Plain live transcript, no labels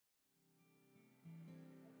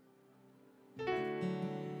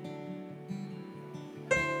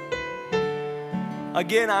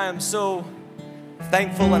Again, I am so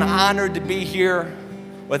thankful and honored to be here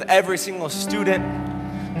with every single student.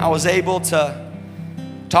 I was able to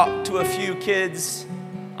talk to a few kids.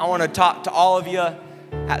 I want to talk to all of you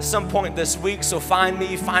at some point this week, so find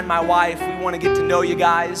me, find my wife. We want to get to know you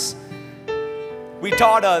guys. We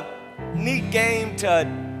taught a neat game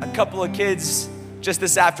to a couple of kids just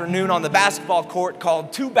this afternoon on the basketball court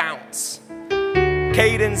called Two Bounce.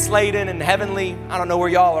 Caden, Sladen, and Heavenly, I don't know where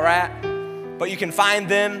y'all are at, but you can find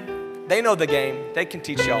them. They know the game. They can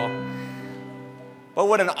teach y'all. But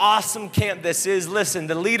what an awesome camp this is. Listen,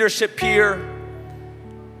 the leadership here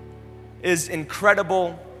is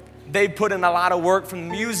incredible. They put in a lot of work from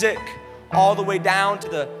music all the way down to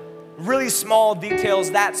the really small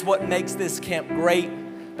details. That's what makes this camp great.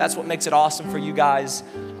 That's what makes it awesome for you guys.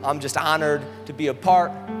 I'm just honored to be a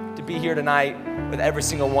part, to be here tonight with every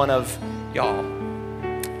single one of y'all.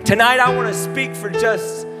 Tonight, I want to speak for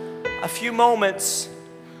just a few moments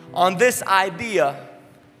on this idea,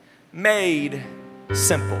 made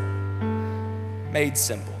simple. Made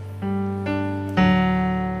simple.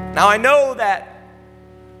 Now, I know that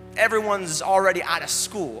everyone's already out of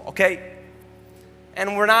school, okay?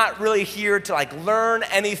 And we're not really here to learn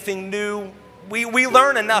anything new. We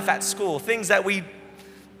learn enough at school, things that we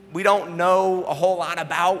don't know a whole lot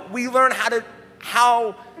about. We learn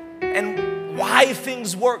how and why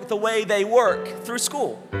things work the way they work through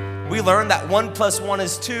school. We learn that 1 + 1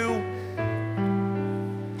 is 2.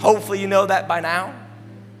 Hopefully you know that by now.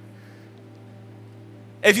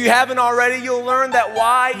 If you haven't already, you'll learn that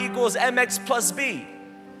y = mx + b,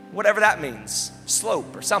 whatever that means,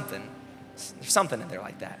 slope or something. There's something in there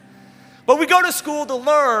like that. But we go to school to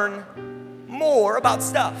learn more about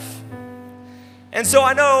stuff. And so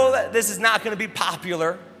I know that this is not going to be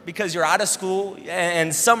popular because you're out of school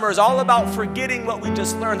and summer is all about forgetting what we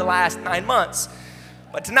just learned the last 9 months.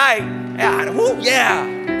 But tonight,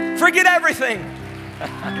 forget everything.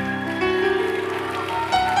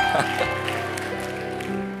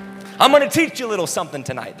 I'm going to teach you a little something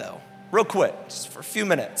tonight, though, real quick, just for a few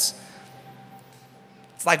minutes.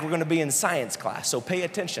 It's like we're going to be in science class, so pay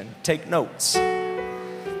attention, take notes.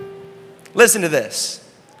 Listen to this.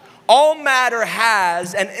 All matter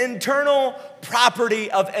has an internal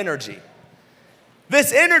property of energy.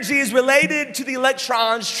 This energy is related to the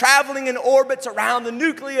electrons traveling in orbits around the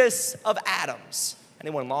nucleus of atoms.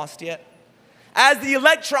 Anyone lost yet? As the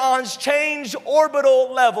electrons change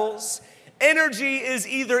orbital levels, energy is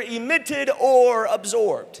either emitted or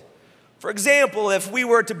absorbed. For example, if we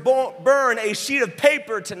were to burn a sheet of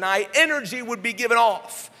paper tonight, energy would be given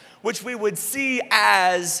off, which we would see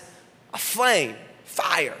as a flame,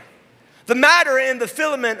 fire. The matter in the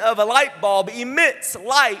filament of a light bulb emits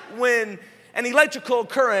light when an electrical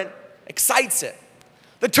current excites it.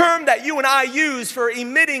 The term that you and I use for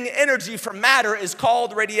emitting energy from matter is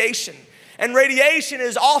called radiation. And radiation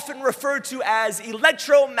is often referred to as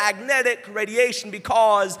electromagnetic radiation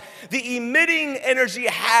because the emitting energy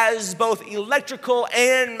has both electrical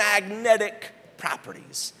and magnetic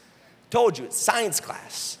properties. Told you, it's science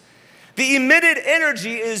class. The emitted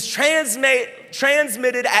energy is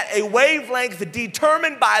transmitted at a wavelength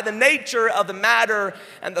determined by the nature of the matter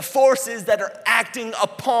and the forces that are acting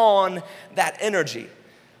upon that energy.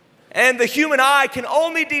 And the human eye can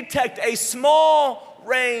only detect a small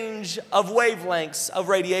range of wavelengths of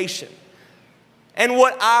radiation. And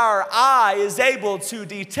what our eye is able to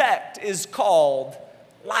detect is called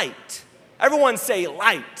light. Everyone say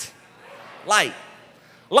light. Light.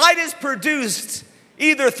 Light is produced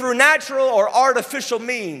either through natural or artificial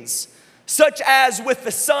means, such as with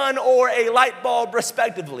the sun or a light bulb,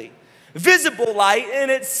 respectively. Visible light, in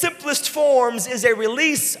its simplest forms, is a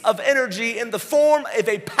release of energy in the form of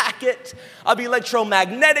a packet of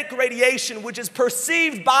electromagnetic radiation, which is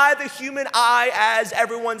perceived by the human eye as,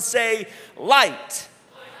 everyone say, light.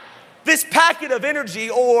 This packet of energy,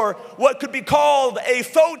 or what could be called a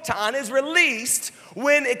photon, is released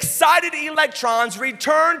when excited electrons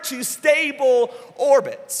return to stable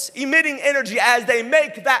orbits, emitting energy as they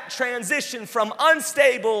make that transition from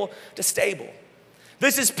unstable to stable.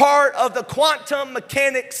 This is part of the quantum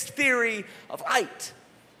mechanics theory of light.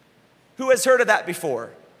 Who has heard of that before?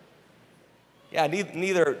 Yeah,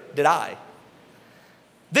 neither did I.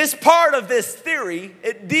 This part of this theory,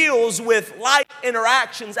 it deals with light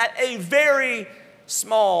interactions at a very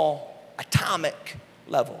small atomic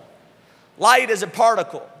level. Light is a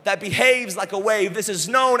particle that behaves like a wave. This is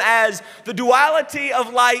known as the duality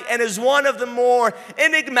of light and is one of the more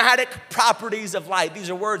enigmatic properties of light. These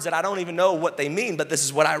are words that I don't even know what they mean, but this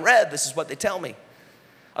is what I read. This is what they tell me.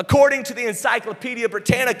 According to the Encyclopedia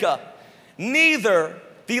Britannica, neither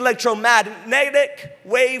the electromagnetic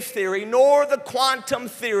wave theory nor the quantum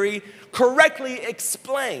theory correctly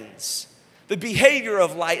explains the behavior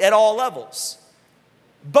of light at all levels.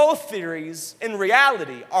 Both theories, in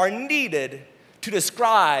reality, are needed to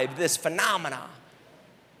describe this phenomena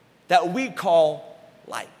that we call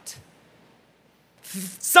light.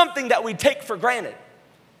 Something that we take for granted.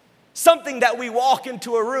 Something that we walk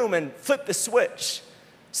into a room and flip the switch.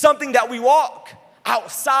 Something that we walk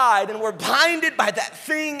outside and we're blinded by that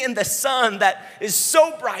thing in the sun that is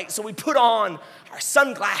so bright, so we put on our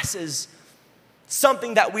sunglasses.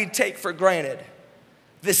 Something that we take for granted.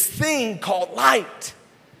 This thing called light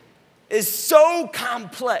is so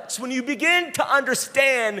complex when you begin to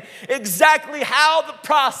understand exactly how the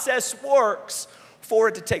process works for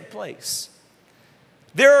it to take place.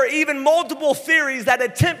 There are even multiple theories that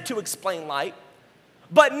attempt to explain light,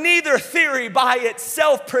 but neither theory by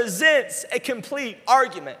itself presents a complete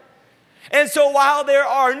argument. And so while there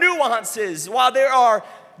are nuances, while there are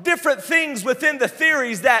different things within the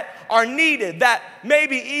theories that are needed, that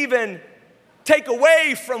maybe even take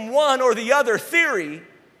away from one or the other theory,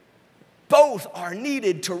 both are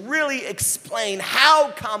needed to really explain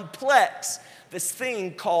how complex this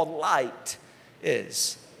thing called light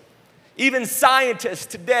is. Even scientists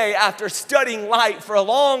today, after studying light for a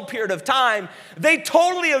long period of time, they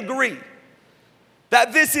totally agree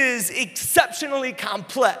that this is exceptionally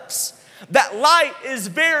complex, that light is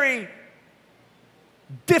very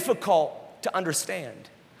difficult to understand.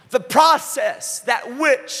 The process that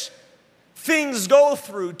which things go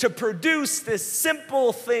through to produce this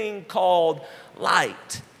simple thing called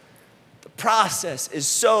light. The process is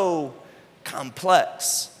so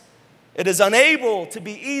complex. It is unable to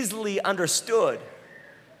be easily understood.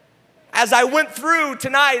 As I went through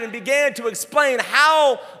tonight and began to explain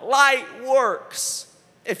how light works,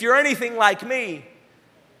 if you're anything like me,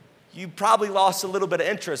 you probably lost a little bit of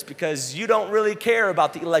interest because you don't really care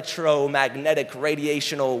about the electromagnetic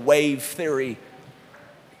radiational wave theory.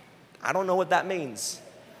 I don't know what that means,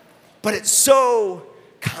 but it's so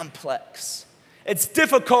complex. It's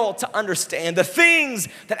difficult to understand. The things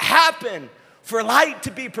that happen for light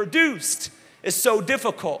to be produced is so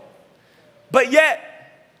difficult. But yet,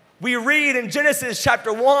 we read in Genesis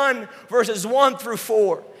chapter 1, verses 1 through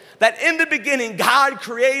 4, that in the beginning, God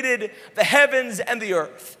created the heavens and the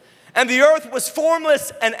earth. And the earth was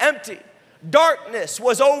formless and empty. Darkness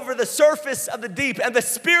was over the surface of the deep, and the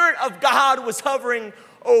Spirit of God was hovering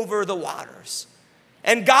over the waters.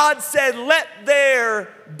 And God said, "Let there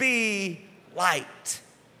be light."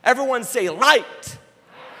 Everyone say light.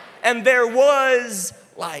 And there was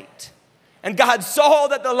light. And God saw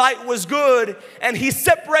that the light was good, and he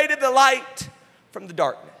separated the light from the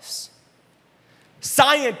darkness.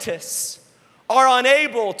 Scientists are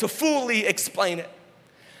unable to fully explain it.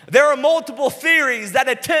 There are multiple theories that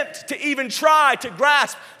attempt to even try to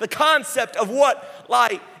grasp the concept of what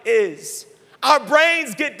light is. Our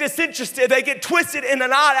brains get disinterested, they get twisted in a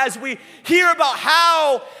knot as we hear about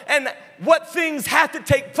how and what things have to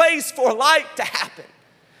take place for light to happen.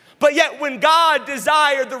 But yet when God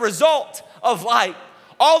desired the result of light,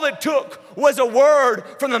 all it took was a word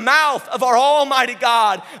from the mouth of our Almighty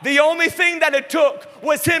God. The only thing that it took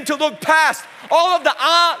was him to look past all of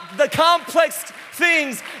the complex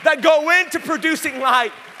things that go into producing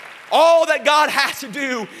light. All that God has to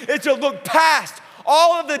do is to look past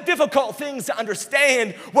all of the difficult things to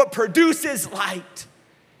understand what produces light.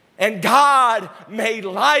 And God made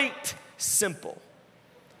light simple.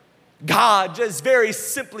 God just very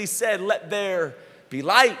simply said, "Let there be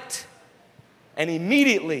light." And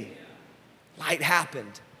immediately, light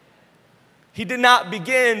happened. He did not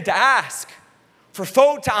begin to ask for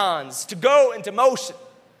photons to go into motion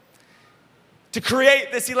to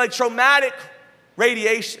create this electromagnetic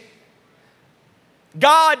radiation.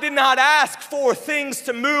 God did not ask for things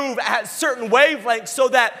to move at certain wavelengths so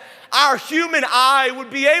that our human eye would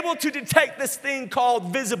be able to detect this thing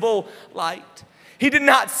called visible light. He did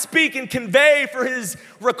not speak and convey for his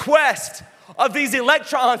request of these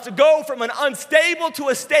electrons to go from an unstable to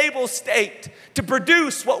a stable state to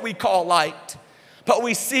produce what we call light. But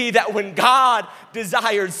we see that when God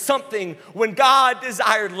desired something, when God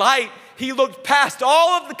desired light, he looked past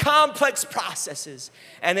all of the complex processes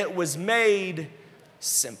and it was made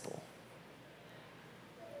simple.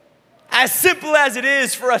 As simple as it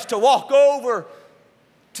is for us to walk over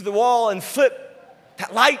to the wall and flip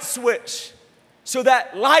that light switch so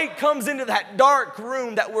that light comes into that dark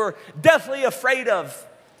room that we're deathly afraid of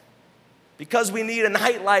because we need a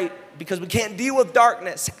night light, because we can't deal with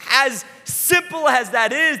darkness. As simple as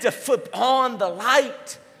that is to flip on the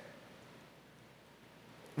light,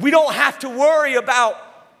 we don't have to worry about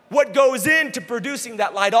what goes into producing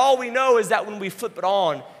that light. All we know is that when we flip it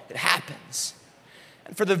on, it happens.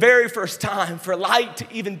 And for the very first time, for light to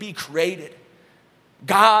even be created,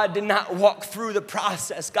 God did not walk through the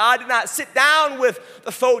process. God did not sit down with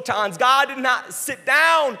the photons. God did not sit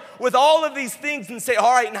down with all of these things and say,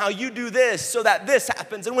 all right, now you do this so that this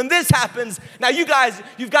happens. And when this happens, now you guys,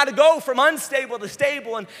 you've got to go from unstable to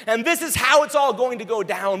stable. And this is how it's all going to go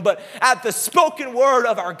down. But at the spoken word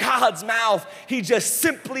of our God's mouth, he just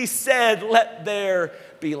simply said, let there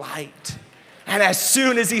be light. And as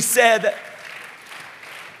soon as he said that,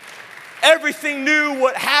 everything knew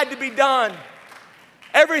what had to be done.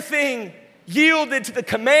 Everything yielded to the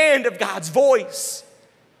command of God's voice,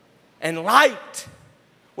 and light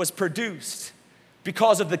was produced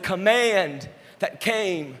because of the command that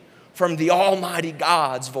came from the Almighty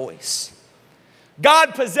God's voice.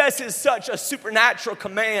 God possesses such a supernatural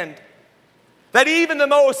command that even the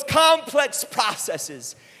most complex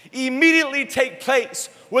processes immediately take place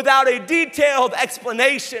without a detailed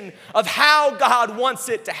explanation of how God wants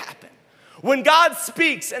it to happen. When God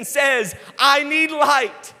speaks and says, I need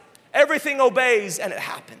light, everything obeys and it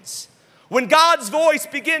happens. When God's voice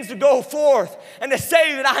begins to go forth and to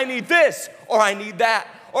say that I need this or I need that,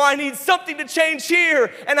 or I need something to change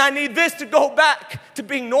here and I need this to go back to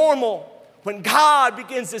being normal. When God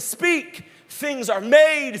begins to speak, things are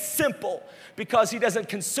made simple because he doesn't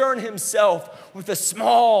concern himself with the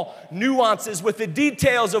small nuances, with the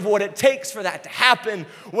details of what it takes for that to happen.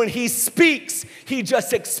 When he speaks, he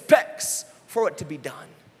just expects for it to be done.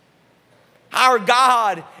 Our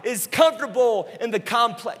God is comfortable in the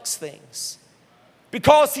complex things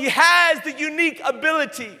because he has the unique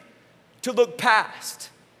ability to look past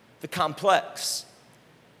the complex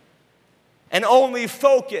and only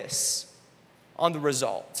focus on the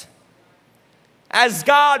result. As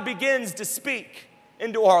God begins to speak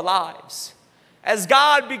into our lives, as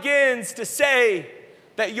God begins to say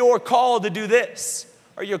that you're called to do this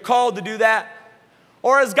or you're called to do that,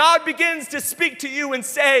 or as God begins to speak to you and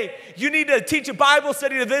say, you need to teach a Bible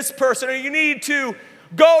study to this person, or you need to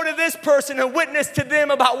go to this person and witness to them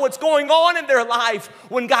about what's going on in their life.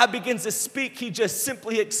 When God begins to speak, he just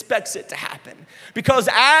simply expects it to happen. Because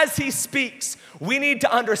as he speaks, we need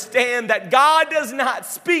to understand that God does not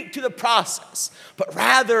speak to the process, but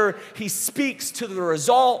rather he speaks to the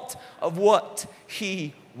result of what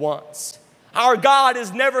he wants. Our God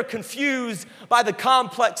is never confused by the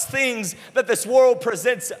complex things that this world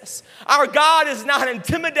presents us. Our God is not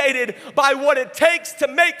intimidated by what it takes to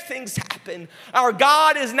make things happen. Our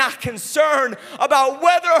God is not concerned about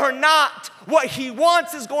whether or not what he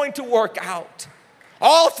wants is going to work out.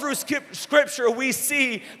 All through Scripture, we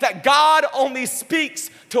see that God only speaks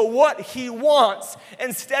to what he wants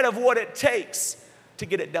instead of what it takes to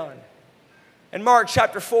get it done. In Mark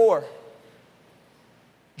chapter 4,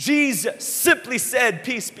 Jesus simply said,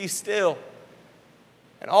 peace be still.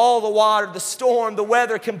 And all the water, the storm, the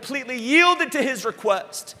weather completely yielded to his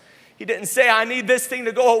request. He didn't say, I need this thing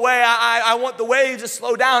to go away. I want the waves to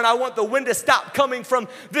slow down. I want the wind to stop coming from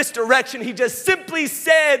this direction. He just simply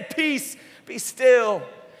said, peace be still.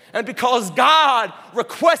 And because God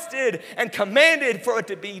requested and commanded for it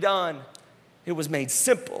to be done, it was made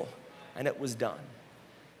simple and it was done.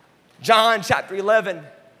 John chapter 11,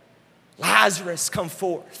 Lazarus come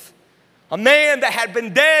forth, a man that had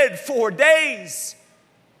been dead 4 days.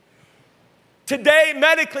 Today,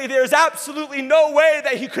 medically, there's absolutely no way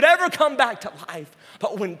that he could ever come back to life.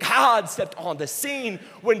 But when God stepped on the scene,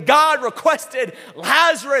 when God requested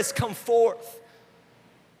Lazarus come forth,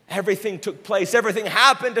 everything took place. Everything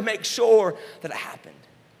happened to make sure that it happened.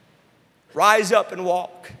 Rise up and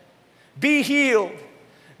walk. Be healed.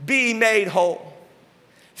 Be made whole.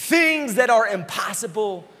 Things that are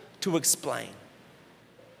impossible to explain.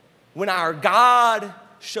 When our God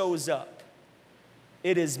shows up,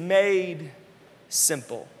 it is made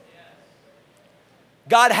simple.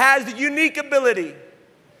 God has the unique ability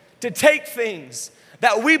to take things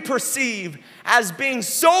that we perceive as being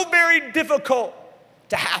so very difficult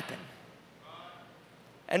to happen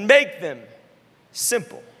and make them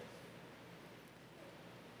simple.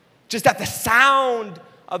 Just at the sound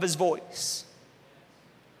of his voice,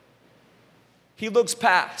 he looks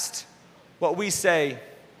past what we say,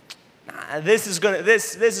 this is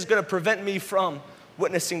gonna prevent me from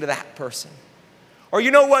witnessing to that person. Or you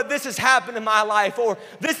know what, this has happened in my life, or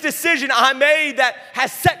this decision I made that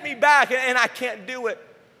has set me back and I can't do it.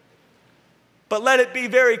 But let it be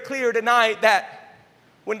very clear tonight that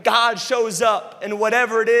when God shows up and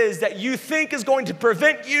whatever it is that you think is going to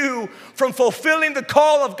prevent you from fulfilling the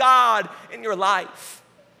call of God in your life,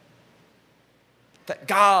 that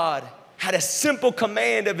God had a simple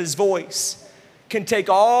command of his voice can take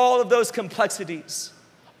all of those complexities,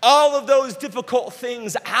 all of those difficult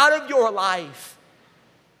things out of your life,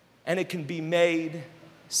 and it can be made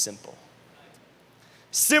simple.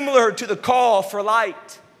 Similar to the call for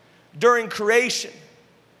light during creation,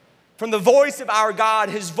 from the voice of our God,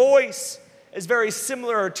 his voice is very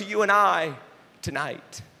similar to you and I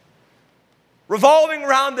tonight. Revolving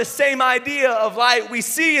around the same idea of light, we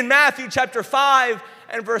see in Matthew chapter 5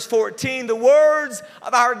 and verse 14, the words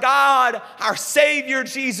of our God, our Savior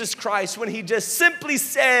Jesus Christ, when he just simply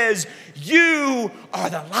says, you are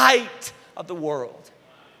the light of the world.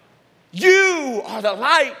 You are the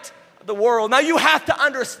light of the world. Now you have to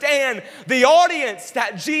understand the audience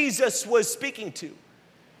that Jesus was speaking to.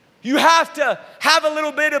 You have to have a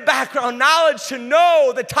little bit of background knowledge to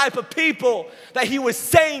know the type of people that he was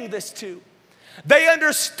saying this to. They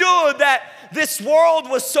understood that this world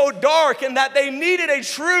was so dark and that they needed a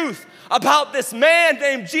truth about this man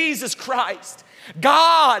named Jesus Christ.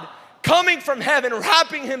 God coming from heaven,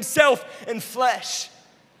 wrapping himself in flesh.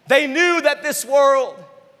 They knew that this world,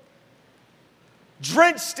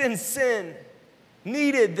 drenched in sin,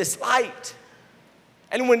 needed this light.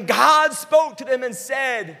 And when God spoke to them and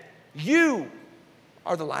said, you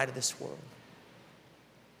are the light of this world.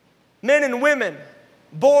 Men and women,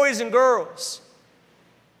 boys and girls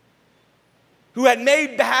who had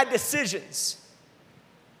made bad decisions,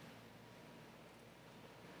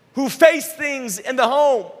 who faced things in the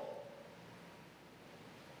home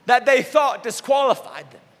that they thought disqualified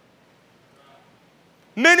them.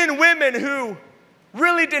 Men and women who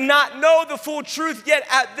really did not know the full truth yet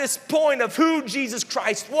at this point of who Jesus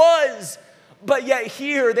Christ was, but yet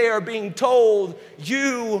here they are being told,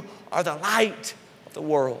 you are the light of the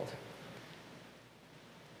world.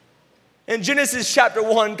 In Genesis chapter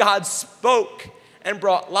 1, God spoke and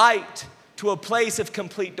brought light to a place of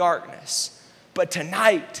complete darkness. But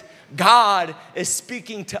tonight, God is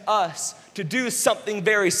speaking to us to do something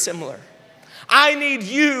very similar. I need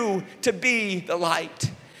you to be the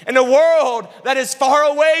light. In a world that is far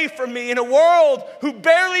away from me, in a world who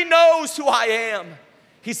barely knows who I am,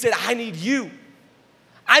 he said, I need you.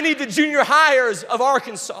 I need the junior hires of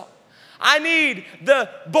Arkansas. I need the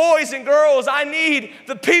boys and girls. I need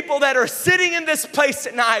the people that are sitting in this place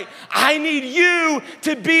tonight. I need you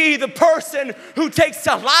to be the person who takes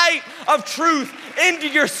the light of truth into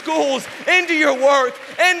your schools, into your work,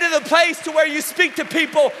 into the place to where you speak to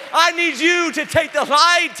people. I need you to take the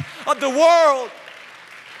light of the world.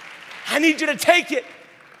 I need you to take it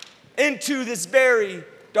into this very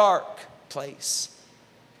dark place.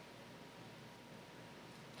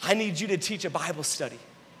 I need you to teach a Bible study.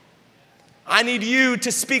 I need you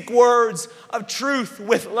to speak words of truth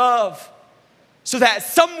with love so that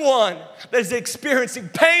someone that is experiencing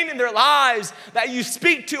pain in their lives that you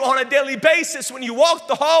speak to on a daily basis when you walk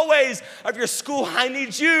the hallways of your school, I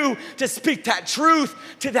need you to speak that truth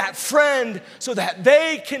to that friend so that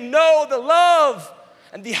they can know the love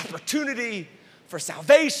and the opportunity for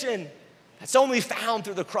salvation that's only found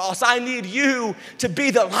through the cross. I need you to be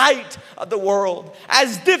the light of the world.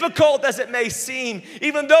 As difficult as it may seem,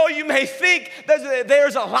 even though you may think that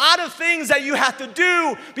there's a lot of things that you have to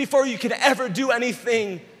do before you can ever do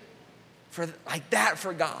anything like that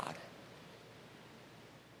for God.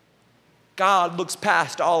 God looks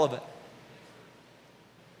past all of it.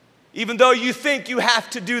 Even though you think you have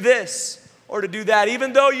to do this or to do that,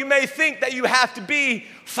 even though you may think that you have to be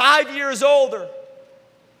 5 years older,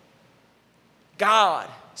 God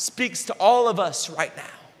speaks to all of us right now.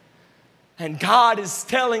 And God is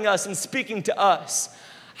telling us and speaking to us,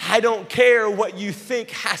 I don't care what you think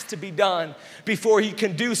has to be done before you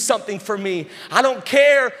can do something for me. I don't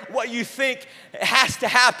care what you think has to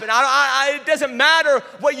happen. It doesn't matter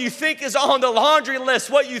what you think is on the laundry list,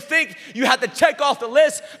 what you think you have to check off the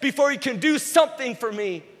list before you can do something for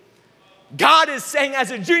me. God is saying, as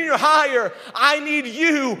a junior hire, I need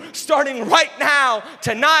you starting right now,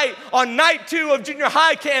 tonight, on night 2 of junior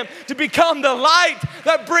high camp, to become the light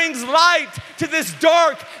that brings light to this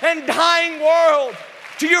dark and dying world.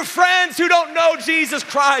 To your friends who don't know Jesus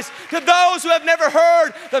Christ, to those who have never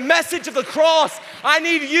heard the message of the cross, I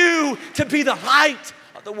need you to be the light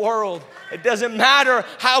of the world. It doesn't matter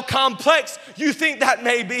how complex you think that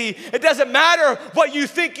may be. It doesn't matter what you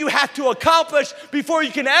think you have to accomplish before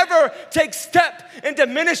you can ever take step into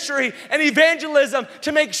ministry and evangelism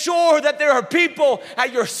to make sure that there are people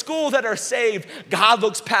at your school that are saved. God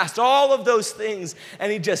looks past all of those things and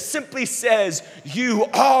he just simply says, you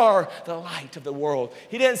are the light of the world.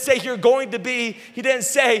 He didn't say you're going to be. He didn't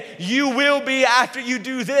say you will be after you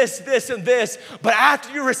do this, this, and this. But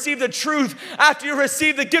after you receive the truth, after you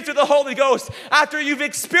receive the gift of the Holy Ghost, Ghost, after you've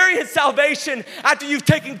experienced salvation, after you've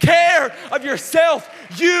taken care of yourself,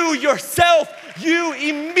 you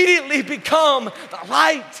immediately become the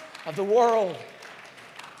light of the world.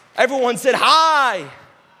 Everyone said, I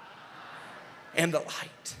am the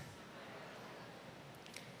light.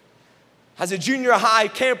 As a junior high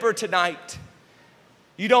camper tonight,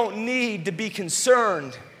 you don't need to be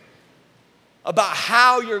concerned about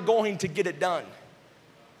how you're going to get it done.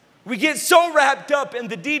 We get so wrapped up in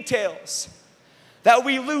the details that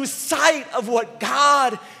we lose sight of what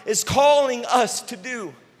God is calling us to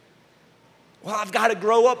do. Well, I've got to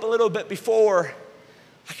grow up a little bit before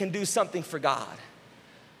I can do something for God.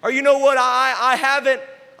 Or you know what, I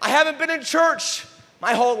haven't been in church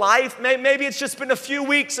my whole life. Maybe it's just been a few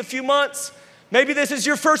weeks, a few months. Maybe this is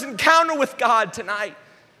your first encounter with God tonight,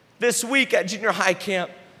 this week at junior high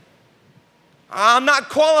camp. I'm not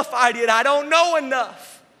qualified yet. I don't know enough.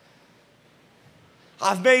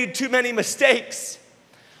 I've made too many mistakes.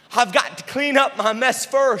 I've got to clean up my mess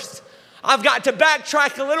first. I've got to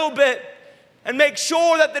backtrack a little bit and make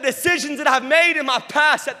sure that the decisions that I've made in my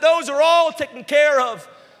past, that those are all taken care of,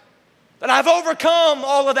 that I've overcome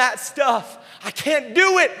all of that stuff. I can't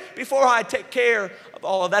do it before I take care of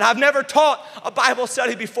all of that. I've never taught a Bible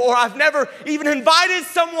study before. I've never even invited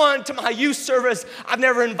someone to my youth service. I've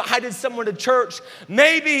never invited someone to church.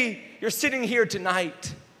 Maybe you're sitting here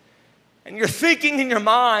tonight and you're thinking in your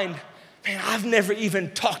mind, man, I've never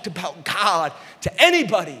even talked about God to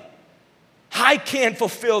anybody. I can't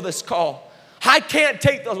fulfill this call. I can't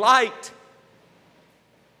take the light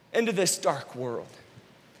into this dark world.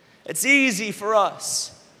 It's easy for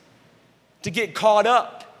us to get caught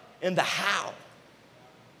up in the how.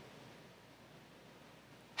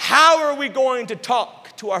 How are we going to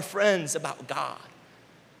talk to our friends about God?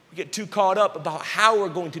 We get too caught up about how we're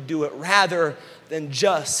going to do it rather than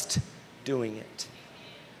just doing it.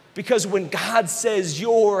 Because when God says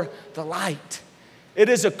you're the light, it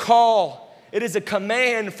is a call. It is a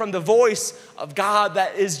command from the voice of God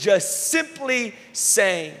that is just simply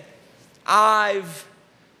saying, I've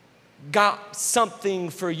got something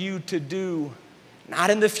for you to do, not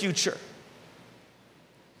in the future,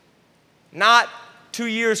 not 2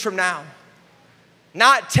 years from now,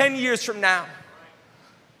 not 10 years from now.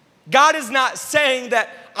 God is not saying that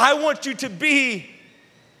I want you to be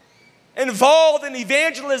involved in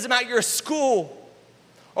evangelism at your school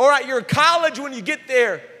or at your college when you get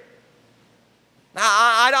there.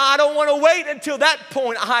 I don't want to wait until that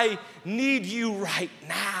point. I need you right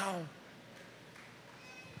now.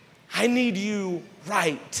 I need you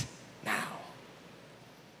right now.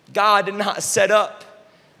 God did not set up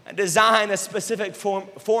and design a specific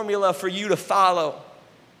formula for you to follow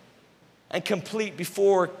and complete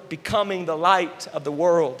before becoming the light of the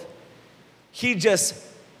world. He just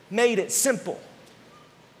made it simple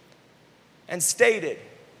and stated,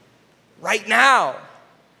 right now,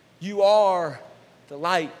 you are the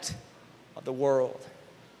light of the world.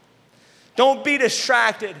 Don't be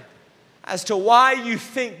distracted as to why you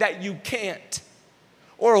think that you can't,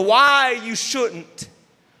 or why you shouldn't,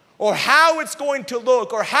 or how it's going to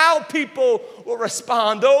look, or how people will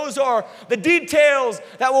respond. Those are the details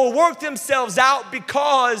that will work themselves out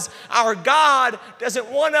because our God doesn't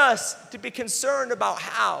want us to be concerned about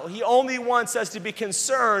how. He only wants us to be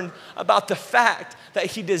concerned about the fact that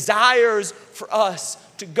He desires for us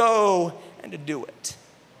to go and to do it.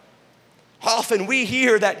 Often we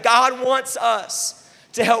hear that God wants us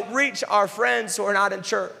to help reach our friends who are not in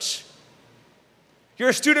church. You're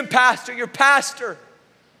a student pastor, your pastor.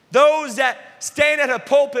 Those that stand at a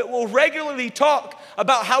pulpit will regularly talk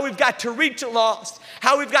about how we've got to reach the lost,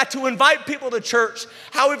 how we've got to invite people to church,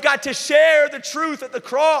 how we've got to share the truth of the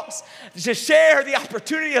cross, to share the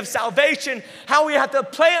opportunity of salvation, how we have to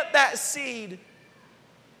plant that seed.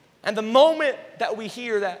 And the moment that we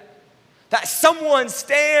hear that someone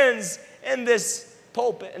stands in this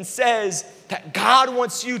pulpit and says that God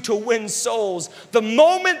wants you to win souls, the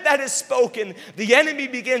moment that is spoken, the enemy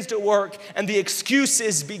begins to work and the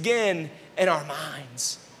excuses begin in our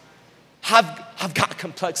minds. I've got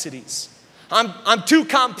complexities. I'm too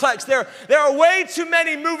complex. There are way too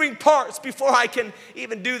many moving parts before I can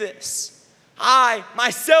even do this. I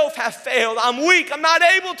myself have failed. I'm weak. I'm not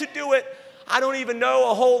able to do it. I don't even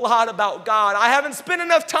know a whole lot about God. I haven't spent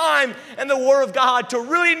enough time in the Word of God to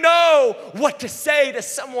really know what to say to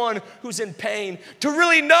someone who's in pain, to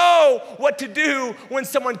really know what to do when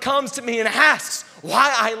someone comes to me and asks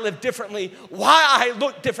why I live differently, why I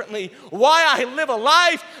look differently, why I live a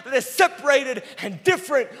life that is separated and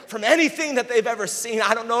different from anything that they've ever seen.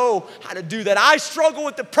 I don't know how to do that. I struggle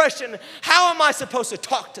with depression. How am I supposed to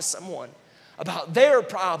talk to someone about their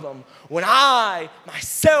problem when I,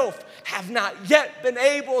 myself, have not yet been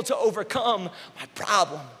able to overcome my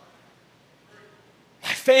problem.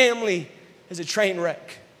 My family is a train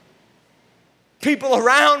wreck. People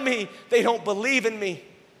around me, they don't believe in me.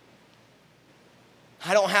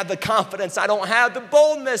 I don't have the confidence, I don't have the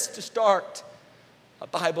boldness to start a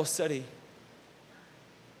Bible study.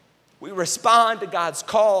 We respond to God's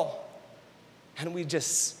call and we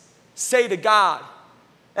just say to God,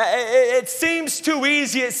 it seems too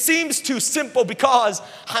easy, it seems too simple because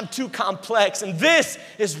I'm too complex, and this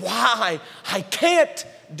is why I can't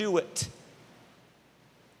do it.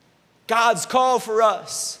 God's call for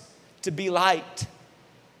us to be light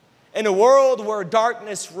in a world where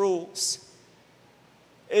darkness rules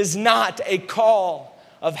is not a call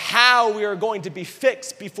of how we are going to be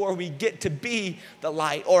fixed before we get to be the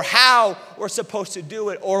light, or how we're supposed to do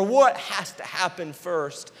it, or what has to happen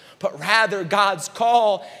first. But rather, God's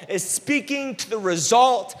call is speaking to the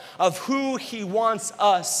result of who He wants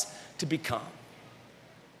us to become.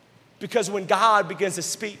 Because when God begins to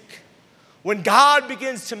speak, when God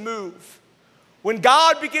begins to move, when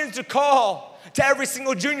God begins to call to every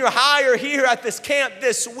single junior hire here at this camp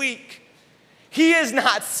this week, He is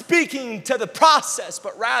not speaking to the process,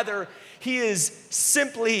 but rather He is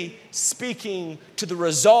simply speaking to the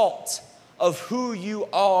result of who you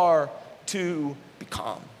are to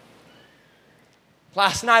become.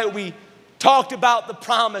 Last night we talked about the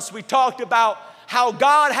promise. We talked about how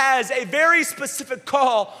God has a very specific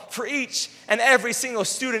call for each and every single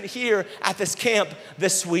student here at this camp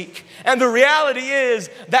this week. And the reality is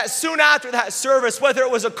that soon after that service, whether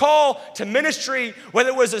it was a call to ministry, whether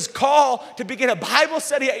it was a call to begin a Bible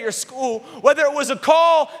study at your school, whether it was a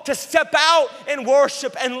call to step out in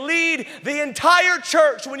worship and lead the entire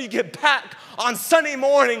church when you get back on Sunday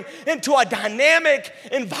morning into a dynamic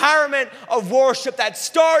environment of worship that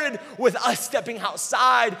started with us stepping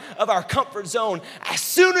outside of our comfort zone. As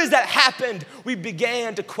soon as that happened, we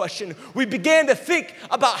began to question. We began to think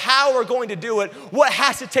about how we're going to do it, what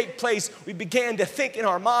has to take place. We began to think in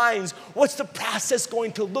our minds, what's the process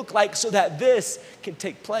going to look like so that this can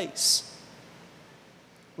take place?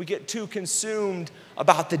 We get too consumed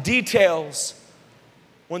about the details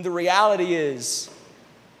when the reality is,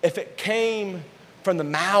 if it came from the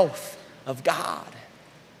mouth of God,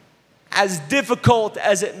 as difficult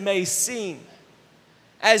as it may seem,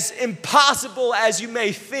 as impossible as you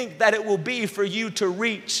may think that it will be for you to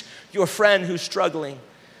reach your friend who's struggling,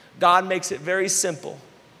 God makes it very simple.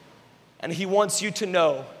 And He wants you to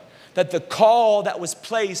know that the call that was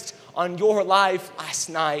placed on your life last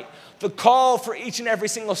night, the call for each and every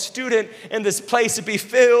single student in this place to be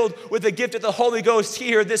filled with the gift of the Holy Ghost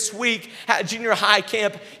here this week at junior high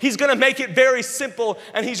camp, He's going to make it very simple,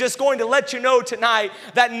 and He's just going to let you know tonight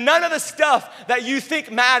that none of the stuff that you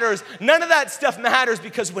think matters, none of that stuff matters,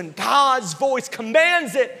 because when God's voice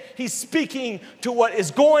commands it, He's speaking to what is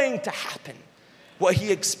going to happen, what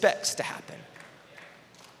He expects to happen.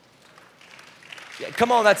 Yeah,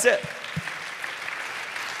 come on, that's it.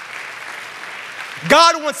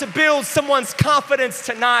 God wants to build someone's confidence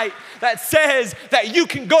tonight that says that you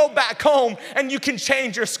can go back home and you can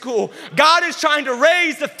change your school. God is trying to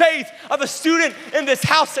raise the faith of a student in this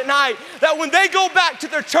house tonight, that when they go back to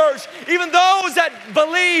their church, even those that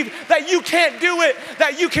believe that you can't do it,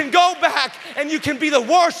 that you can go back and you can be the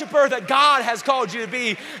worshiper that God has called you to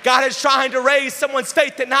be. God is trying to raise someone's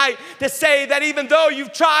faith tonight to say that even though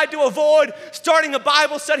you've tried to avoid starting a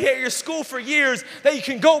Bible study at your school for years, that you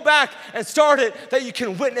can go back and start it, that you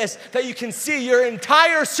can witness, that you can see your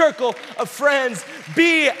entire circle of friends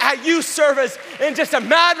be at youth service in just a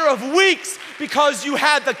matter of weeks, because you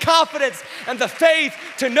had the confidence and the faith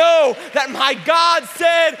to know that my God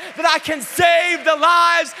said that I can save the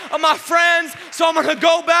lives of my friends. So I'm going to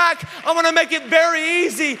go back. I'm going to make it very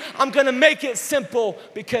easy. I'm going to make it simple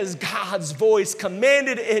because God's voice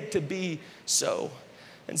commanded it to be so.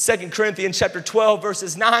 In 2 Corinthians chapter 12,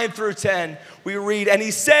 verses 9 through 10, we read, "And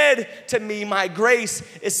He said to me, my grace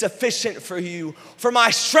is sufficient for you, for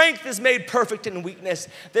my strength is made perfect in weakness.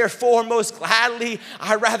 Therefore, most gladly,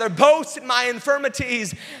 I rather boast in my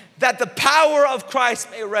infirmities, that the power of Christ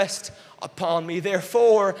may rest upon me.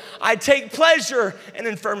 Therefore, I take pleasure in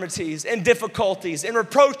infirmities, in difficulties, in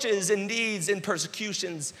reproaches, in needs, in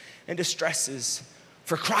persecutions, in distresses,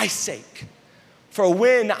 for Christ's sake. For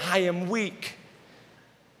when I am weak,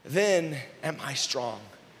 then am I strong."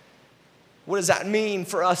 What does that mean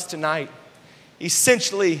for us tonight?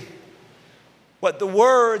 Essentially, what the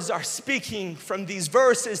words are speaking from these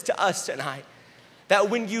verses to us tonight, that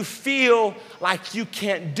when you feel like you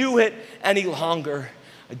can't do it any longer,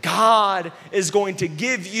 God is going to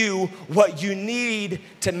give you what you need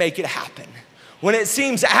to make it happen. when it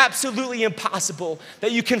seems absolutely impossible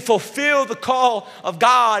that you can fulfill the call of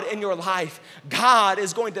God in your life, God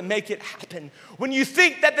is going to make it happen. When you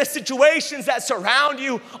think that the situations that surround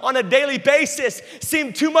you on a daily basis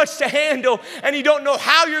seem too much to handle and you don't know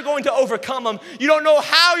how you're going to overcome them, you don't know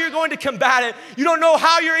how you're going to combat it, you don't know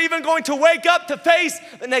how you're even going to wake up to face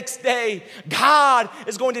the next day, God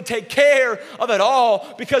is going to take care of it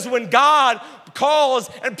all, because when God calls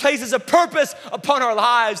and places a purpose upon our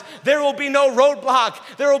lives, there will be no roadblock,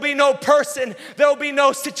 there will be no person, there will be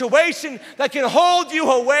no situation that can hold you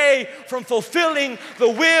away from fulfilling the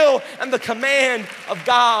will and the command of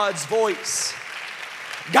God's voice.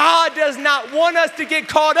 God does not want us to get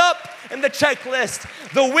caught up in the checklist,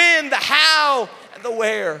 the when, the how, and the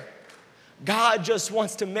where. God just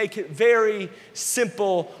wants to make it very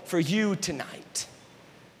simple for you tonight.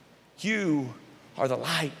 You are the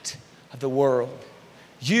light of the world.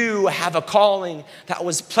 You have a calling that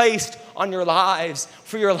was placed on your lives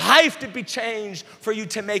for your life to be changed, for you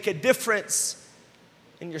to make a difference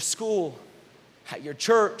in your school, at your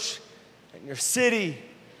church, in your city,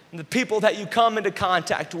 and the people that you come into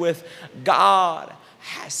contact with. God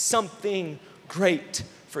has something great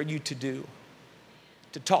for you to do.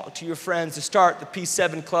 To talk to your friends, to start the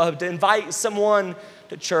P7 club, to invite someone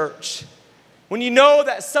to church. When you know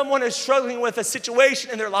that someone is struggling with a situation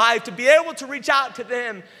in their life, to be able to reach out to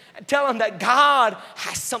them and tell them that God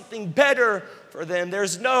has something better for them.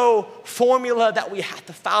 There's no formula that we have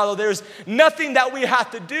to follow. There's nothing that we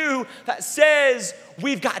have to do that says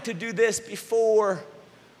we've got to do this before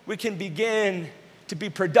we can begin to be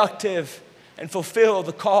productive and fulfill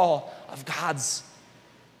the call of God's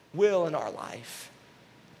will in our life.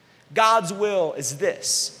 God's will is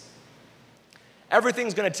this: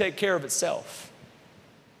 everything's going to take care of itself.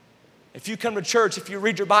 If you come to church, if you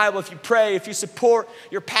read your Bible, if you pray, if you support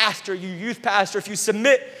your pastor, your youth pastor, if you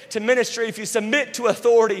submit to ministry, if you submit to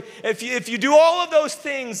authority, if you do all of those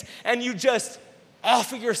things and you just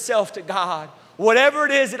offer yourself to God, whatever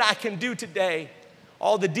it is that I can do today,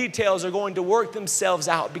 all the details are going to work themselves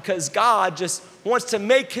out, because God just wants to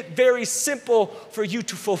make it very simple for you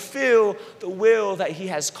to fulfill the will that He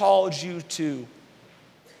has called you to.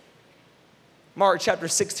 Mark chapter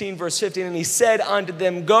 16, verse 15, and He said unto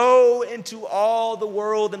them, go into all the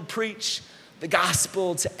world and preach the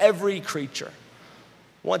gospel to every creature.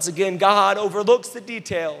 Once again, God overlooks the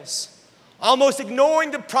details, almost ignoring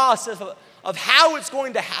the process of how it's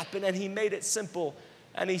going to happen, and He made it simple,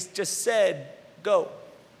 and He just said, go.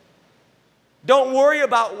 Don't worry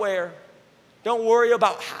about where. Don't worry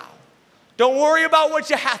about how. Don't worry about what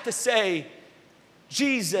you have to say.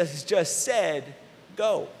 Jesus just said,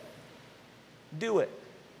 go. Do it.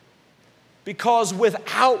 Because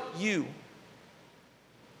without you,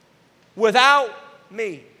 without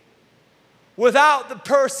me, without the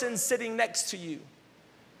person sitting next to you,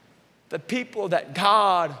 the people that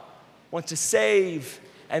God wants to save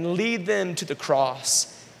and lead them to the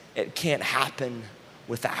cross, it can't happen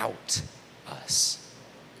without us.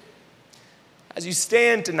 As you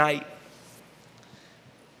stand tonight,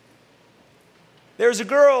 there's a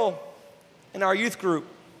girl in our youth group.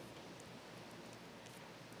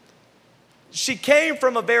 She came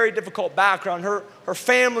from a very difficult background. Her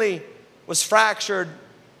family was fractured.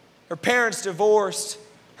 Her parents divorced.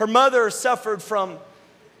 Her mother suffered from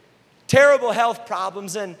terrible health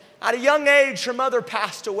problems, and at a young age, her mother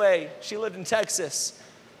passed away. She lived in Texas.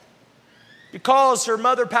 Because her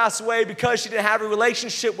mother passed away, because she didn't have a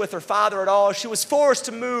relationship with her father at all, she was forced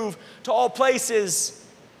to move to all places,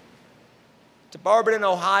 to Barberton,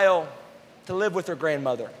 Ohio, to live with her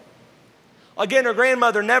grandmother. Again, her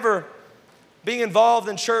grandmother never being involved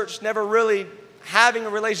in church, never really having a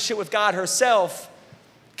relationship with God herself.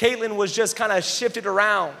 Caitlin was just kind of shifted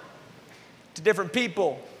around to different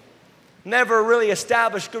people, never really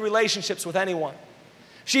established good relationships with anyone.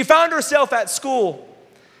 She found herself at school,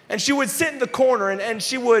 and she would sit in the corner, and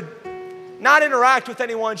she would not interact with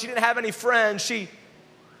anyone. She didn't have any friends. She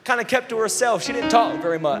kind of kept to herself. She didn't talk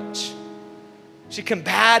very much. She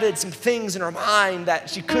combated some things in her mind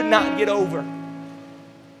that she could not get over.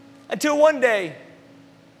 Until one day,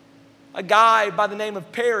 a guy by the name of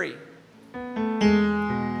Perry,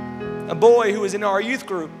 a boy who was in our youth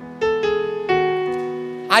group,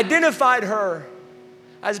 identified her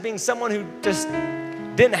as being someone who just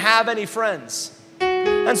didn't have any friends.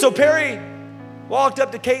 And so Perry walked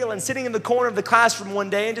up to Caitlin, sitting in the corner of the classroom one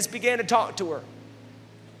day, and just began to talk to her.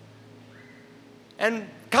 And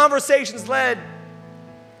conversations led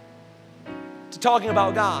to talking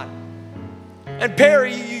about God. And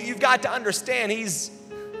Perry, you've got to understand, he's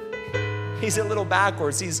a little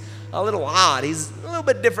backwards. He's a little odd. He's a little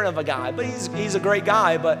bit different of a guy, but he's a great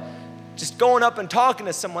guy. But just going up and talking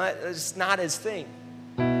to someone, it's not his thing.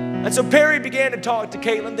 And so Perry began to talk to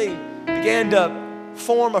Caitlin. They began to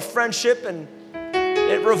form a friendship, and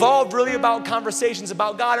it revolved really about conversations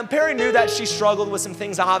about God. And Perry knew that she struggled with some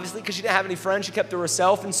things, obviously, because she didn't have any friends. She kept to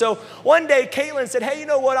herself. And so one day, Caitlin said, hey, you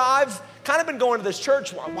know what? I've kind of been going to this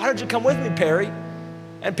church. Why don't you come with me, Perry?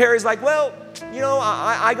 And Perry's like, well, you know,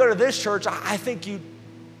 I go to this church. I think you'd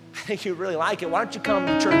really like it. Why don't you come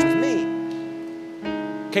to church with me?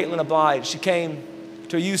 Caitlin obliged. She came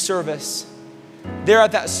to a youth service. There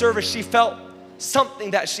at that service, she felt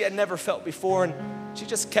something that she had never felt before, and she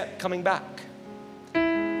just kept coming back.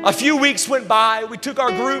 A few weeks went by. We took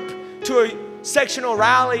our group to a sectional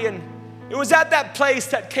rally, and it was at that place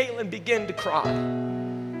that Caitlin began to cry.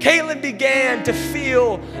 Caitlin began to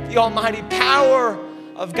feel the almighty power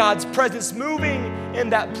of God's presence moving in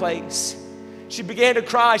that place. She began to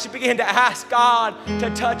cry. She began to ask God to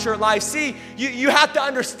touch her life. See, you have to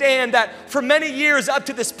understand that for many years up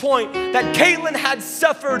to this point, that Caitlin had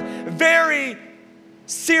suffered very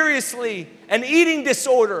seriously an eating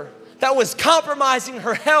disorder that was compromising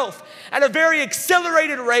her health at a very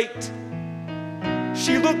accelerated rate.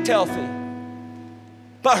 She looked healthy,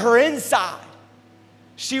 but her inside,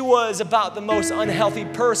 she was about the most unhealthy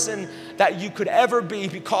person that you could ever be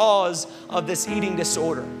because of this eating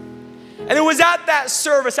disorder. And it was at that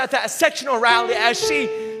service, at that sectional rally, as she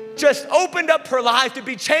just opened up her life to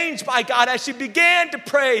be changed by God, as she began to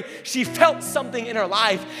pray, she felt something in her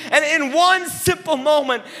life. And in one simple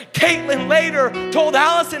moment, Caitlin later told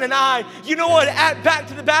Allison and I, you know what, back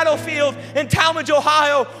to the battlefield in Talmadge,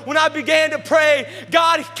 Ohio, when I began to pray,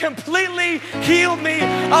 God completely healed me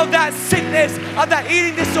of that sickness, of that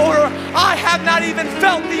eating disorder. I have not even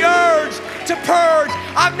felt the urge to purge.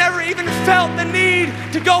 I've never even felt the need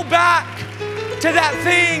to go back to that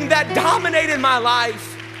thing that dominated my life.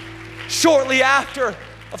 Shortly after,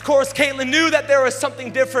 of course, Caitlin knew that there was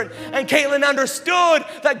something different, and Caitlin understood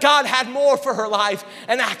that God had more for her life.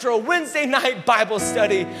 And after a Wednesday night Bible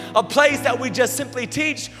study, a place that we just simply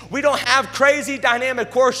teach, we don't have crazy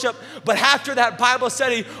dynamic worship, but after that Bible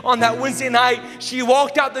study on that Wednesday night, she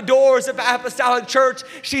walked out the doors of Apostolic Church,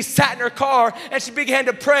 she sat in her car, and she began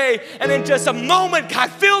to pray, and in just a moment, God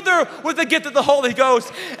filled her with the gift of the Holy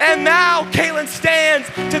Ghost. And now Caitlin stands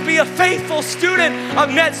to be a faithful student of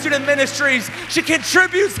Net Student Ministries. She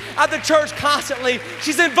contributes at the church constantly.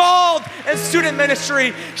 She's involved in student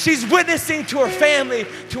ministry. She's witnessing to her family,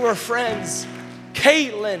 to her friends.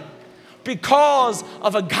 Caitlin, because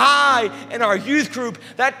of a guy in our youth group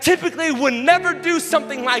that typically would never do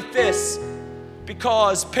something like this,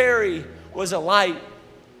 because Perry was a light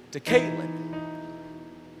to Caitlin,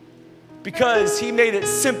 because he made it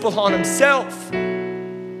simple on himself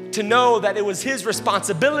to know that it was his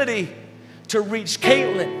responsibility to reach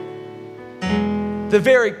Caitlin. The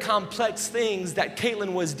very complex things that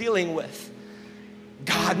Caitlin was dealing with,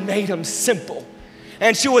 God made them simple.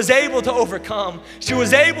 And she was able to overcome. She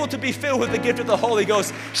was able to be filled with the gift of the Holy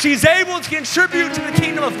Ghost. She's able to contribute to the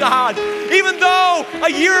kingdom of God. Even though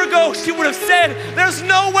a year ago she would have said, there's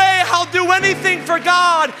no way I'll do anything for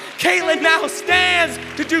God, Caitlin now stands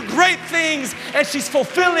to do great things, and she's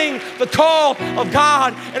fulfilling the call of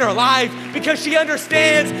God in her life, because she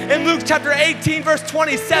understands in Luke chapter 18, verse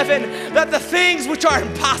 27, that the things which are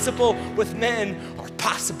impossible with men are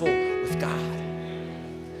possible with God.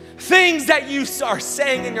 Things that you are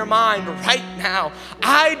saying in your mind right now,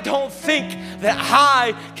 I don't think that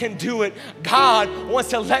I can do it. God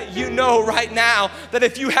wants to let you know right now that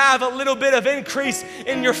if you have a little bit of increase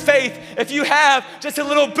in your faith, if you have just a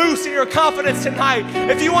little boost in your confidence tonight,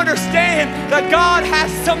 if you understand that God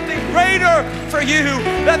has something greater for you,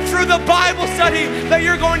 that through the Bible study that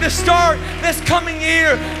you're going to start this coming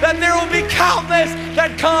year, that there will be countless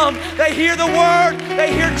that come, that hear the word,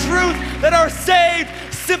 they hear truth, that are saved,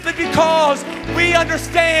 simply because we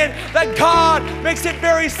understand that God makes it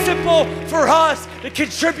very simple for us to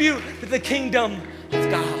contribute to the kingdom of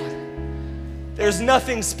God. There's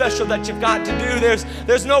nothing special that you've got to do.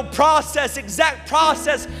 There's no exact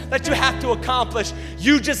process that you have to accomplish.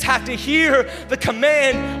 You just have to hear the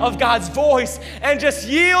command of God's voice and just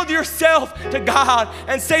yield yourself to God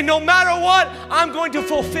and say, no matter what, I'm going to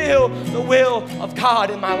fulfill the will of God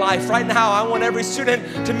in my life. Right now, I want every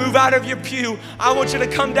student to move out of your pew. I want you to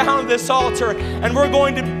come down to this altar, and we're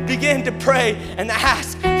going to begin to pray and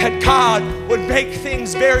ask that God would make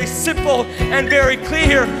things very simple and very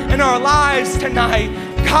clear in our lives tonight.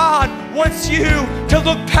 God wants you to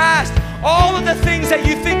look past all of the things that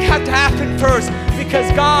you think have to happen first.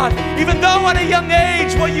 because God, even though at a young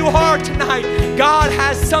age what you are tonight, God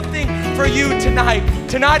has something for you tonight.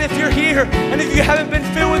 Tonight, if you're here and if you haven't been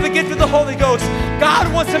filled with the gift of the Holy Ghost,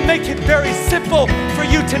 God wants to make it very simple for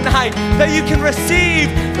you tonight, that you can receive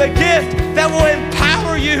the gift that will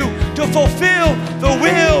empower you to fulfill the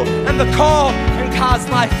will and the call in God's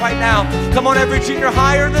life right now. Come on, every junior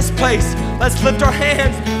higher in this place, let's lift our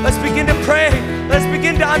hands. Let's begin to pray. Let's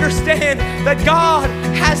begin to understand that God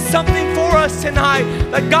has something for us tonight,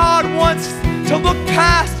 that God wants to look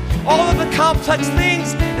past all of the complex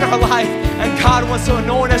things in our life, and God wants to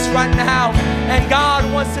anoint us right now, and God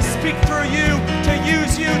wants to speak through you, to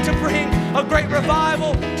use you to bring a great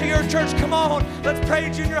revival to your church. Come on, let's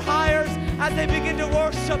pray, junior hires, as they begin to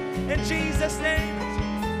worship in Jesus' name.